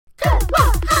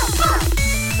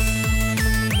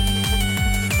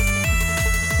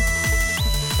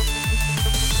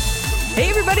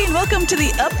everybody, and welcome to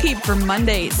the Upkeep for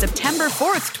Monday, September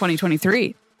 4th,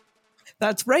 2023.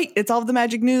 That's right. It's all of the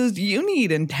magic news you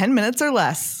need in 10 minutes or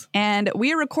less. And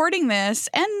we are recording this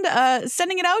and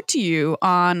sending it out to you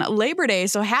on Labor Day.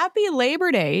 So happy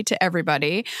Labor Day to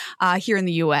everybody here in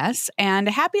the U.S. and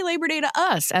happy Labor Day to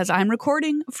us as I'm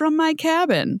recording from my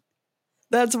cabin.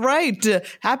 That's right.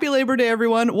 Happy Labor Day,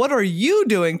 everyone. What are you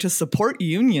doing to support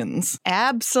unions?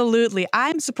 Absolutely.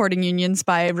 I'm supporting unions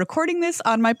by recording this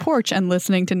on my porch and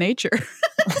listening to nature.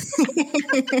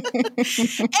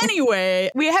 Anyway,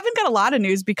 we haven't got a lot of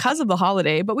news because of the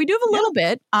holiday, but we do have a little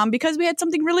bit because we had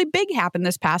something really big happen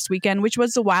this past weekend, which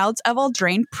was the Wilds of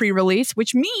Eldraine pre-release,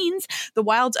 which means the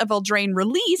Wilds of Eldraine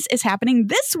release is happening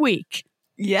this week.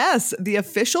 Yes, the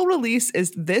official release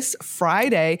is this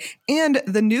Friday, and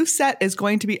the new set is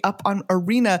going to be up on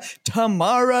Arena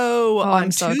tomorrow on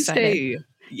I'm so Tuesday. excited.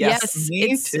 Yes,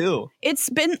 me too.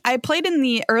 I played in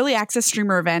the early access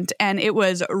streamer event and it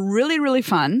was really, really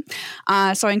fun.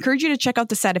 So I encourage you to check out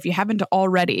the set if you haven't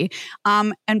already.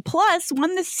 And plus,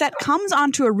 when this set comes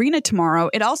onto Arena tomorrow,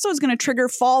 it also is going to trigger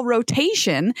fall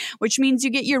rotation, which means you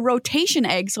get your rotation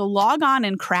egg. So log on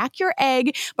and crack your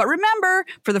egg. But remember,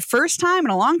 for the first time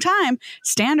in a long time,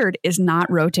 Standard is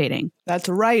not rotating. That's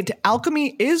right.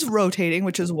 Alchemy is rotating,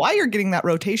 which is why you're getting that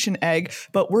rotation egg,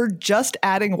 but we're just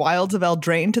adding Wilds of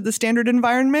Eldraine to the Standard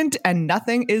environment and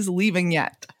nothing is leaving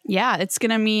yet. Yeah, it's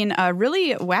going to mean a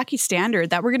really wacky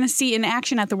Standard that we're going to see in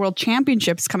action at the World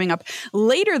Championships coming up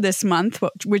later this month,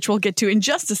 which we'll get to in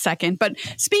just a second. But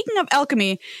speaking of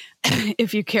alchemy,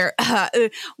 if you care,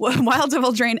 Wilds of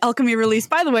Eldraine Alchemy release,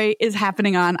 by the way, is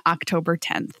happening on October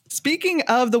 10th. Speaking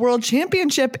of the World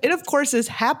Championship, it of course is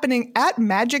happening at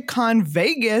MagicCon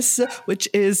Vegas, which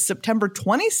is September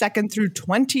 22nd through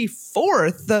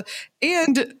 24th.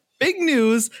 And big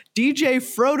news, DJ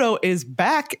Frodo is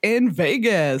back in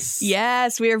Vegas.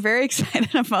 Yes, we are very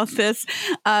excited about this.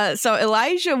 So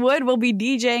Elijah Wood will be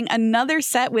DJing another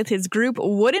set with his group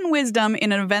Wooden Wisdom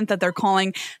in an event that they're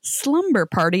calling Slumber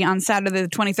Party on Saturday the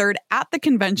 23rd at the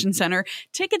Convention Center.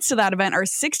 Tickets to that event are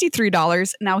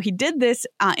 $63. Now, he did this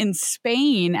in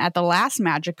Spain at the last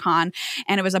MagicCon,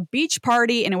 and it was a beach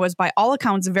party, and it was by all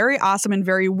accounts very awesome and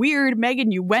very weird.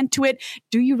 Megan, you went to it.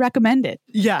 Do you recommend it?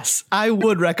 Yes, I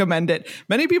would recommend it.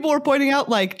 Many people were pointing out,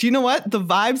 like, do you know what? The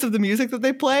vibes of the music that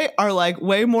they play are like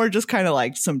way more just kind of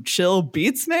like some chill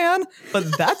beats, man.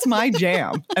 But that's my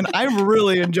jam. And I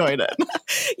really enjoyed it.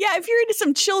 Yeah, if you're into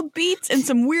some chill beats and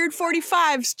some weird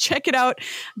 45s, check it out.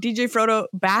 DJ Frodo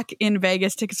back in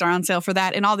Vegas. Tickets are on sale for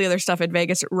that and all the other stuff at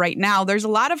Vegas right now. There's a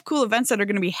lot of cool events that are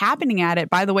going to be happening at it,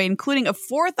 by the way, including a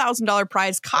 $4,000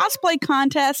 prize cosplay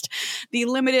contest, the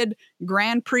limited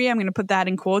Grand Prix, I'm going to put that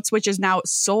in quotes, which is now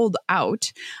sold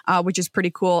out, which is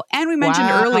pretty cool. And we mentioned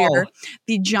earlier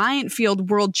the Giant Field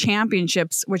World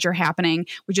Championships, which are happening,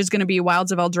 which is going to be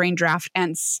Wilds of Eldraine Draft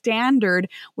and Standard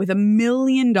with $1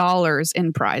 million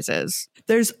in prizes.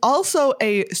 There's also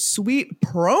a sweet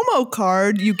promo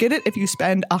card. You get it if you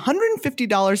spend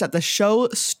 $150 at the show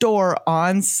store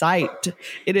on site.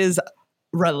 It is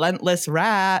Relentless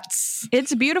Rats.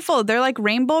 It's beautiful. They're like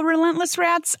rainbow relentless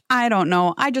rats. I don't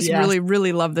know. I just really,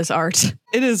 really love this art.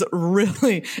 It's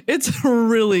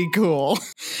really cool.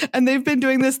 And they've been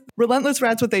doing this Relentless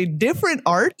Rats with a different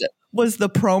art was the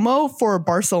promo for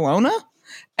Barcelona.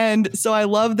 And so I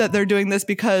love that they're doing this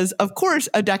because, of course,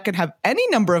 a deck can have any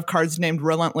number of cards named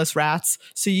Relentless Rats.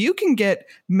 So you can get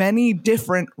many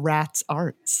different rats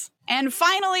arts. And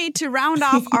finally, to round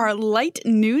off our light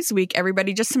news week,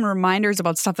 everybody, just some reminders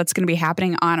about stuff that's going to be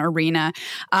happening on Arena.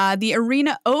 The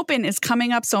Arena Open is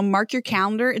coming up, so mark your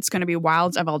calendar. It's going to be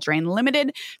Wilds of Eldraine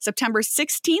Limited. September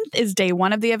 16th is day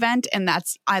one of the event, and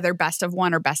that's either best of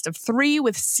one or best of three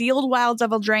with sealed Wilds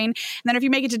of Eldraine. And then if you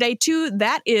make it to day two,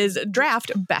 that is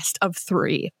draft best of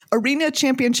three. Arena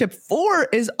Championship 4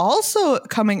 is also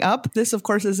coming up. This, of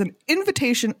course, is an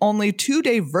invitation-only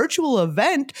 2-day virtual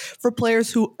event for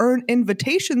players who earn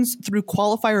invitations through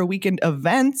qualifier weekend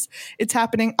events. It's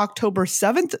happening October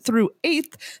 7th through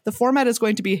 8th. The format is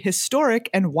going to be Historic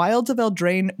and Wilds of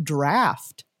Eldraine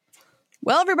Draft.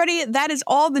 Well, everybody, that is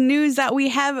all the news that we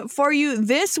have for you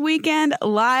this weekend,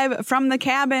 live from the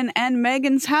cabin and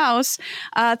Megan's house.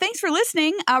 Thanks for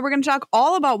listening. We're going to talk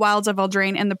all about Wilds of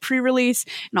Eldraine and the pre-release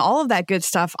and all of that good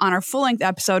stuff on our full-length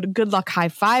episode, Good Luck High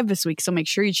Five, this week. So make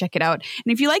sure you check it out.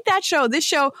 And if you like that show, this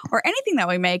show, or anything that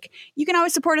we make, you can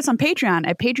always support us on Patreon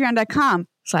at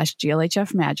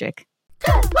patreon.com/GLHFmagic.